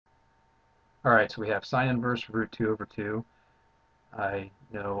Alright, so we have sine inverse root 2 over 2. I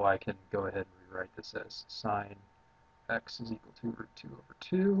know I can go ahead and rewrite this as sine x is equal to root 2 over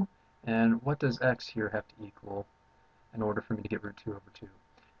 2. And what does x here have to equal in order for me to get root 2 over 2?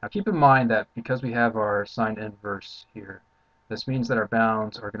 Now keep in mind that because we have our sine inverse here, this means that our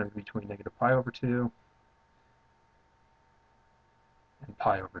bounds are going to be between negative pi over 2 and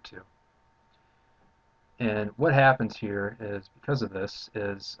pi over 2. And what happens here is, because of this,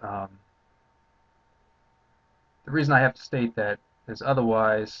 is the reason I have to state that is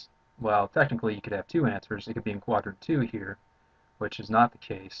otherwise, well, technically you could have two answers. It could be in quadrant 2 here, which is not the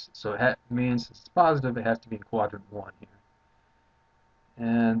case. So it means it's positive, it has to be in quadrant 1 here.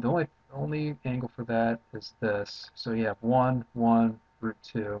 And the only angle for that is this. So you have 1, 1, root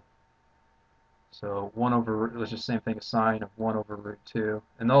 2. So 1 over, it was just the same thing as sine of 1 over root 2.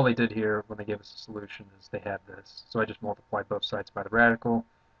 And all they did here when they gave us a solution is they had this. So I just multiplied both sides by the radical.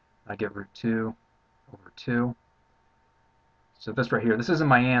 I get root 2 over 2. So this right here, this isn't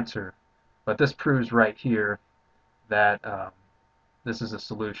my answer, but this proves right here that this is a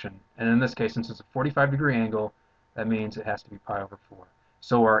solution. And in this case, since it's a 45-degree angle, that means it has to be pi over 4.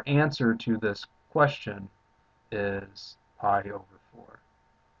 So our answer to this question is pi over 4.